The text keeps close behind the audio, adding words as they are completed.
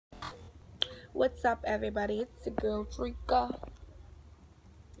What's up, everybody? It's the girl Dreka,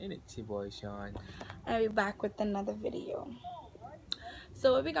 And it's your boy Shawn. and we're back with another video.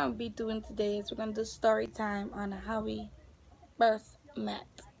 So what we're gonna be doing today is we're gonna do story time on how we first met,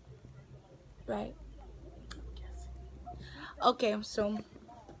 right? Okay, so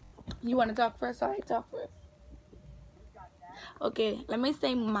you want to talk first, or I talk first? Okay, let me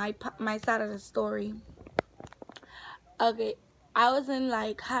say my side of the story. Okay, I was in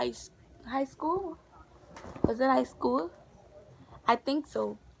like high school. Was it high school? I think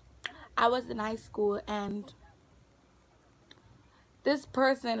so. I was in high school, and this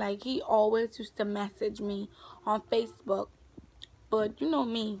person, like, he always used to message me on Facebook. But you know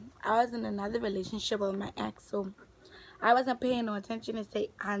me, I was in another relationship with my ex, so I wasn't paying no attention to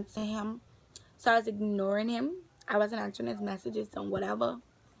say answer him. So I was ignoring him. I wasn't answering his messages and whatever.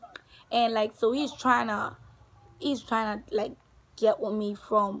 And like, so he's trying to like get with me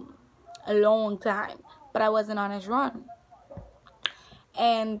from a long time, but I wasn't on his run.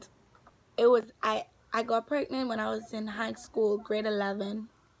 And it was I got pregnant when I was in high school, grade 11.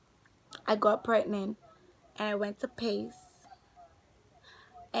 I got pregnant and I went to Pace.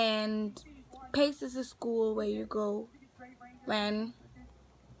 And Pace is a school where you go when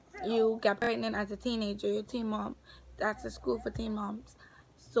you get pregnant as a teenager, you're a teen mom. That's a school for teen moms.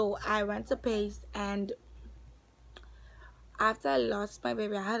 So I went to Pace, and after I lost my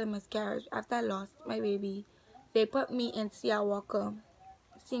baby, I had a miscarriage. After I lost my baby, they put me in C.R. Walker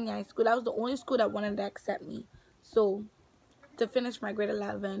Senior High School. That was the only school that wanted to accept me. So to finish my grade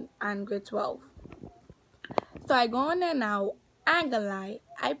 11 and grade 12. So I go in there now. I ain't gonna lie.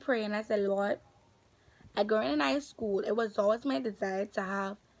 I pray and I said, Lord, I go in high school. It was always my desire to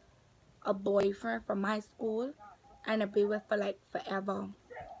have a boyfriend from high school and to be with for like forever.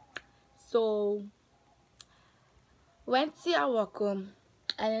 So went to our walk home,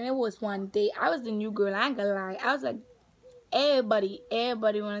 and then it was one day. I was the new girl. I ain't gonna lie. I was like, everybody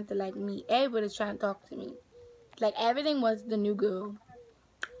wanted to like me. Everybody's trying to talk to me. Like, everything was the new girl,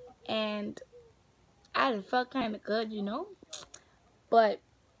 and I just felt kind of good, you know. But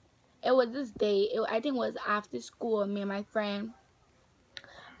it was this day. I think it was after school. Me and my friend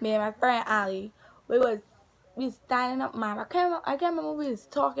Ali, we standing up, mom. I can't remember what we was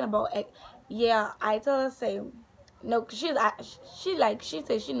talking about. Yeah, I told her, say no, cause she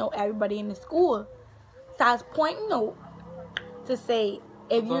said she know everybody in the school. So I was pointing out to say,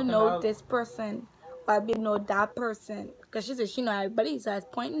 if you know this person or if you know that person, cause she said she know everybody. So I was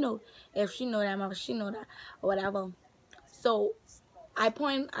pointing out if she know them or she know that or whatever. So I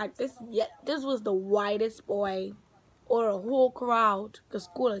point at this. Yeah, this was the whitest boy or a whole crowd. The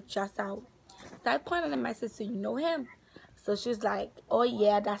school had just out. So I pointed at my sister, you know him? So she's like, oh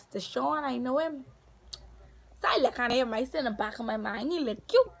yeah, that's Deshawn, I know him. So I look at him, I see in the back of my mind, he look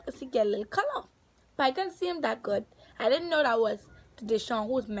cute, because he get a little color. But I couldn't see him that good. I didn't know that was the Deshawn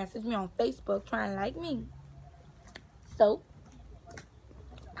who was messaging me on Facebook trying to like me. So,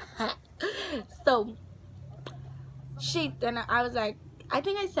 then I was like, I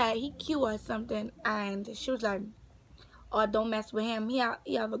think I said he cute or something, and she was like, oh, don't mess with him, he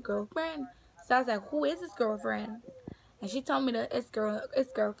have a girlfriend. So I was like, who is his girlfriend? And she told me that his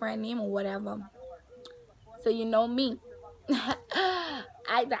girlfriend name or whatever. So you know me.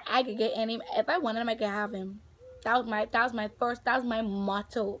 I could get any, if I wanted him, I could have him. That was my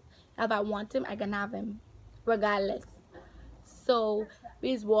motto. If I want him, I can have him, regardless. So I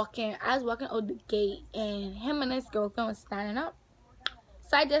was walking out the gate, and him and his girlfriend was standing up.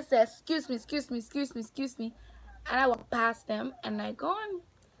 So I just said, excuse me, and I walked past them, and I go on.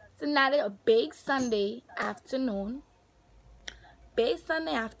 So now a big Sunday afternoon.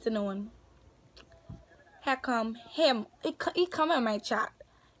 Here come him. He come in my chat.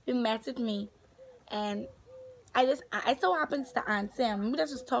 He messaged me, and I so happens to answer him. We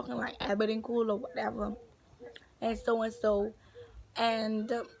just talking like everything cool or whatever, and so.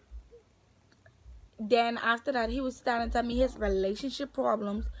 And then after that, he was starting to tell me his relationship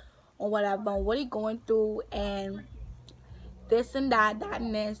problems or whatever, what he going through, and this and that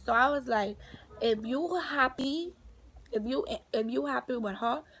and this. So I was like, if you happy with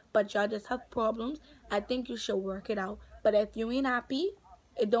her, but y'all just have problems, I think you should work it out. But if you ain't happy,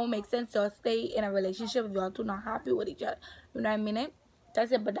 it don't make sense to stay in a relationship if y'all two not happy with each other. You know what I mean?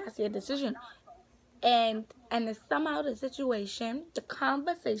 That's it, but that's your decision. And somehow the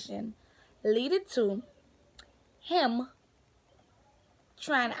conversation led to him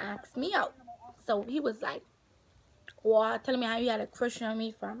trying to ask me out. So he was like, well, telling me how he had a crush on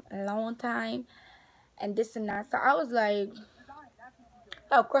me from a long time and this and that. So I was like,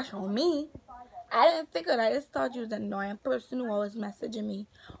 a crush on me? I didn't figure that. I just thought you was an annoying person who always messaging me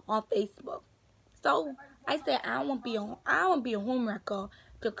on Facebook. So I said I won't be a homewrecker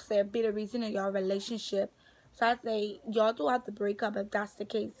because there be the reason in your relationship. So I say y'all do have to break up if that's the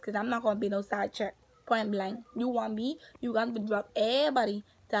case, because I'm not gonna be no side chick. Point blank. You want me? You got to drop everybody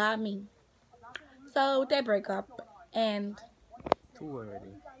to have me. So they break up and Two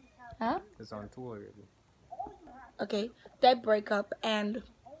already. huh? It's on two already. Okay, they break up and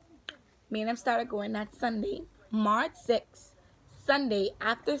me and him started going that Sunday, March 6th, Sunday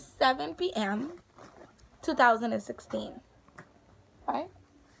after 7 p.m. 2016. Right?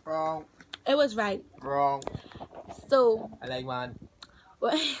 Wrong. It was right. Wrong. So I like man.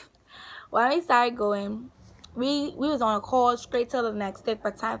 when we started going, we was on a call straight till the next day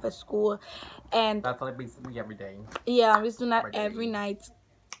for time for school, and That's like basically every day. yeah, we was doing that Every day. every night.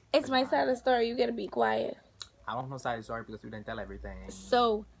 It's my side of the story. You gotta be quiet. I don't know side story because we didn't tell everything.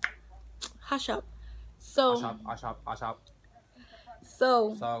 So, hush up. So, Hush up.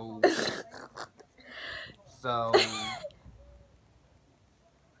 so, So.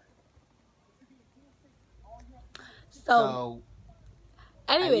 So.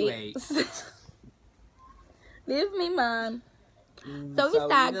 Anyway. Leave me, man. So we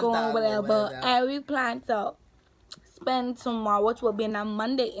started going whatever, and we planned to spend tomorrow, which will be on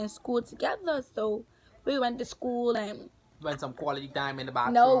Monday, in school together. So we went to school and spent some quality time in the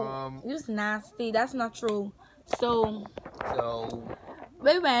bathroom. no, it was nasty. That's not true. So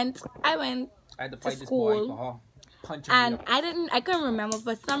we went. I went I had to fight to this school, boy for her. Punching and me I couldn't remember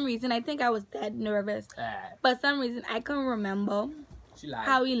for some reason. I think I was dead nervous. For some reason, I couldn't remember She lied.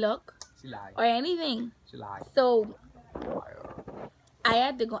 how he looked She lied. or anything. She lied. So I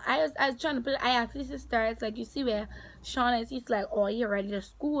had to go. I was trying to put. I asked his sister. It's like, you see where Shawn is. He's like, oh, you're ready to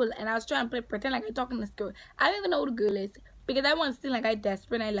school. And I was trying to pretend like I'm talking to this girl. I don't even know who the girl is because I want to seem like I'm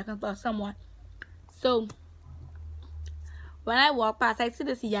desperate and I'm looking for someone. So when I walk past, I see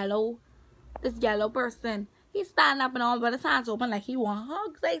this yellow person. He's standing up and all, but his hands open like he want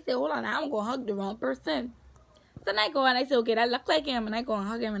hugs. So I say, hold on, I'm gonna hug the wrong person. So then I go and I say, okay, that look like him, and I go and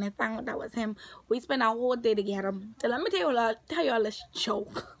hug him, and I found out that was him. We spent our whole day together. So let me tell y'all this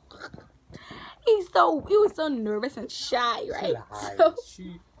joke. He was so nervous and shy, right? So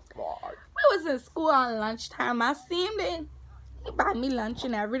we was in school on lunchtime. I seen him there. He bought me lunch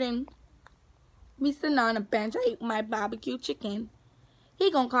and everything. Me sitting on a bench, I ate my barbecue chicken. He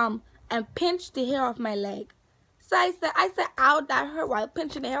gonna come and pinch the hair off my leg. So I said, ow, that hurt while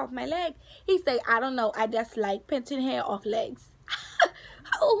pinching the hair off my leg. He said, I don't know, I just like pinching hair off legs.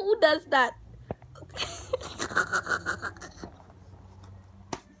 Who does that?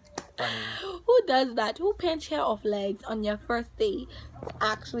 Who does that? Who pinch hair off legs on your first day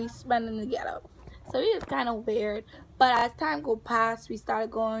actually spending together? So it is kind of weird. But as time go past, we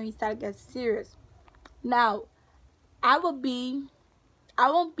started getting serious. Now, I'll be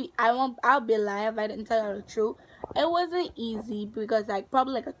lying if I didn't tell you the truth. It wasn't easy because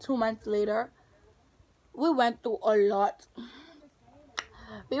probably 2 months later, we went through a lot.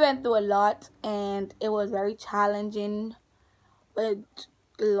 And it was very challenging with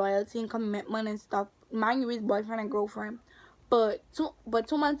loyalty and commitment and stuff. Mind you, his boyfriend and girlfriend. But 2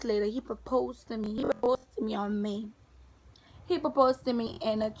 months later, he proposed to me. He proposed to me on May. He proposed to me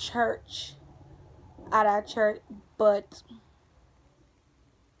in a church. At our church, but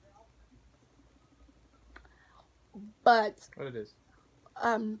what it is?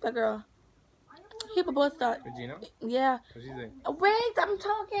 The girl. He proposed to Regina? Yeah. What she saying? Wait, I'm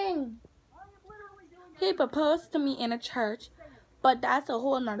talking. He proposed to me in a church, but that's a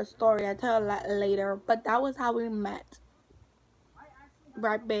whole nother story. I'll tell that later. But that was how we met.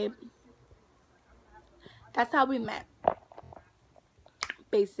 Right, babe? That's how we met.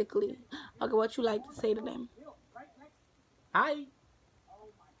 Basically. Okay, what you like to say to them? Hi.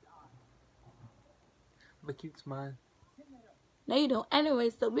 The cute smile. No, you don't. Anyway,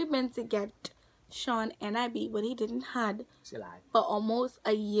 so we've been together, Shawn and Abby, but he didn't had She lied. for almost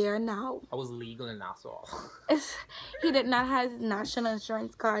a year now. I was legal in Nassau. He did not have his national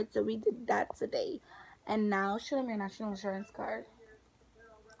insurance card, so we did that today. And now, show them your national insurance card.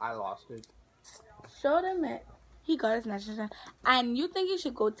 I lost it. Show them it. He got his national insurance. And you think he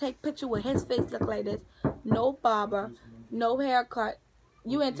should go take picture with his face look like this? No barber, no haircut.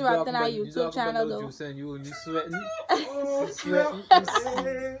 You interrupting our YouTube channel though. You sweating? You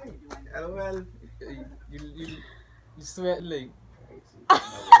sweating? LOL. You sweating like.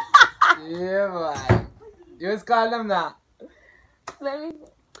 Yeah, boy. You just call them that.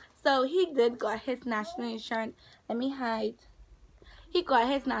 So he did got his national insurance. Let me hide. He got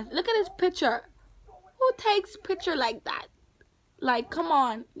his national. Look at his picture. Who takes picture like that? Like, come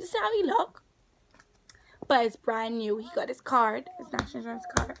on. You see how he look? But it's brand new. He got his card, his national insurance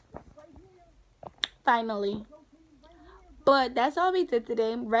card. finally. But that's all we did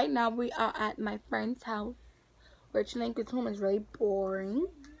today. Right now we are at my friend's house. We're chilling because home is really boring.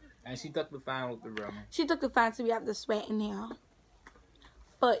 And she took the fan with the room. She took the fan, so we have to sweat in here.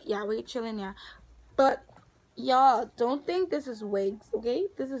 But yeah, we're chilling here. But y'all, don't think this is wigs, okay?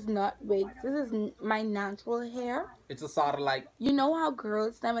 This is not wigs. This is my natural hair. It's a sort of like... You know how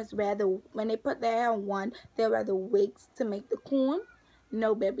girls sometimes wear when they put their hair on one, they wear the wigs to make the cone?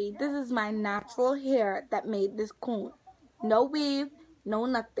 No, baby. This is my natural hair that made this cone. No weave, no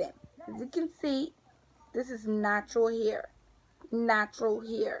nothing. As you can see, this is natural hair. Natural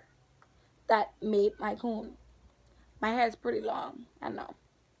hair that made my cone. My hair is pretty long, I know.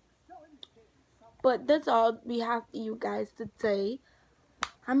 But that's all we have for you guys today.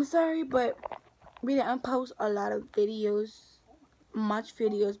 I'm sorry, but we didn't post a lot of videos, much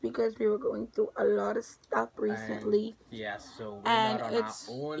videos, because we were going through a lot of stuff recently. Yeah, so we're not on our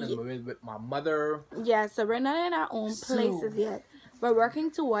own, and we're with my mother. Yeah, so we're not in our own places yet. We're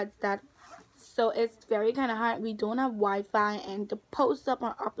working towards that. So it's very kind of hard. We don't have Wi-Fi, and to post up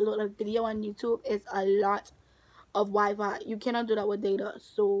and upload a video on YouTube is a lot of Wi-Fi. You cannot do that with data.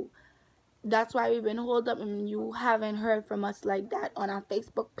 So that's why we've been holed up, and you haven't heard from us like that on our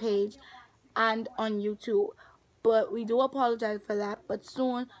Facebook page and on YouTube. But we do apologize for that. But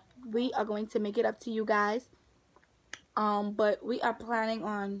soon we are going to make it up to you guys. But we are planning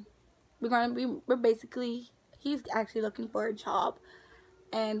on we're basically, he's actually looking for a job,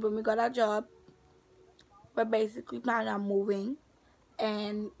 and when we got our job, we're basically planning on moving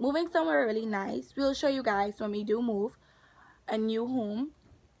somewhere really nice. We'll show you guys when we do move a new home.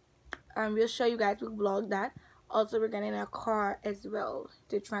 We'll show you guys, we'll vlog that. Also, we're getting a car as well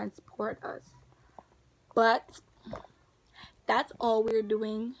to transport us. But that's all we're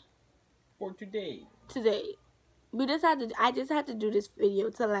doing for today. I just had to do this video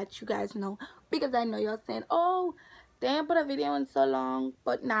to let you guys know, because I know y'all saying, oh, they didn't put a video in so long.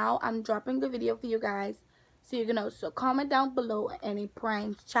 But now I'm dropping the video for you guys, so you can know. So comment down below any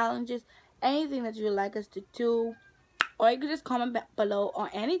pranks, challenges, anything that you'd like us to do. Or you can just comment below on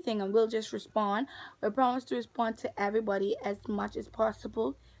anything, and we'll just respond. We promise to respond to everybody as much as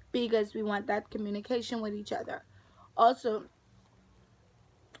possible, because we want that communication with each other. Also,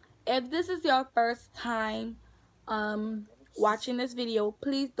 if this is your first time watching this video,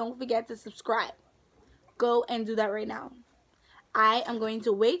 please don't forget to subscribe. Go and do that right now. I am going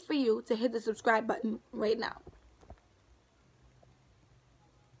to wait for you to hit the subscribe button right now.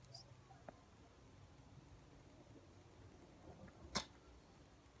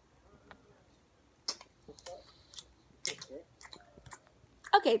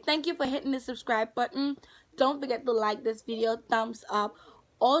 Okay, thank you for hitting the subscribe button. Don't forget to like this video, thumbs up.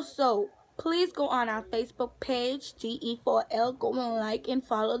 Also, please go on our Facebook page, DE4L. Go and like and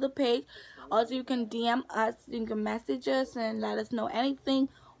follow the page. Also, you can DM us, you can message us and let us know anything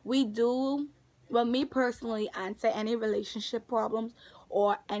we do. Well, me personally, answer any relationship problems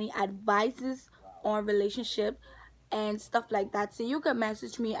or any advices on relationship and stuff like that. So you can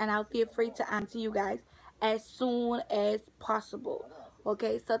message me, and I'll feel free to answer you guys as soon as possible.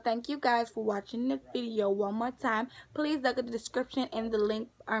 Okay, so thank you guys for watching this video one more time. Please look at the description and the link.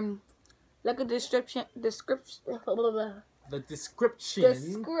 Look at the description. The description.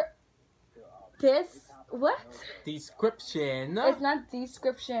 What? Description. It's not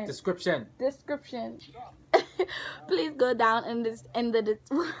description. Description. Description. Please go down in the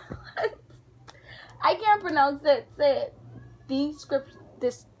I can't pronounce it. Say it.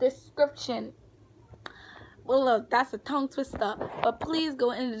 Description. Well, look, that's a tongue twister. But please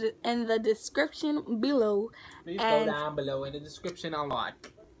go in the description below. Please go down below in the description a lot.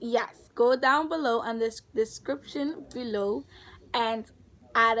 Yes, go down below on this description below, and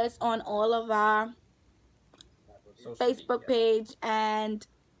add us on all of our Facebook page and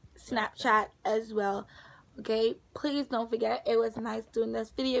Snapchat as well. Okay, please don't forget, it was nice doing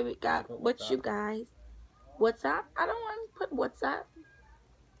this video. We got with you guys. WhatsApp? I don't want to put WhatsApp.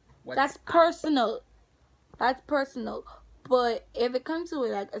 That's personal. That's personal. But if it comes to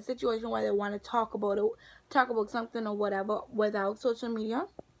like a situation where they want to talk about something or whatever without social media,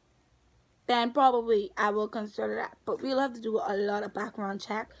 then probably I will consider that. But we'll have to do a lot of background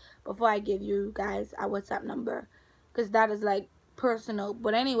check before I give you guys our WhatsApp number, because that is like personal.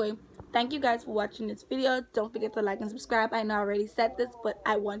 But anyway, thank you guys for watching this video. Don't forget to like and subscribe. I know I already said this, but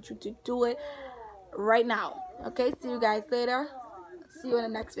I want you to do it right now. Okay, see you guys later. See you in the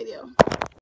next video.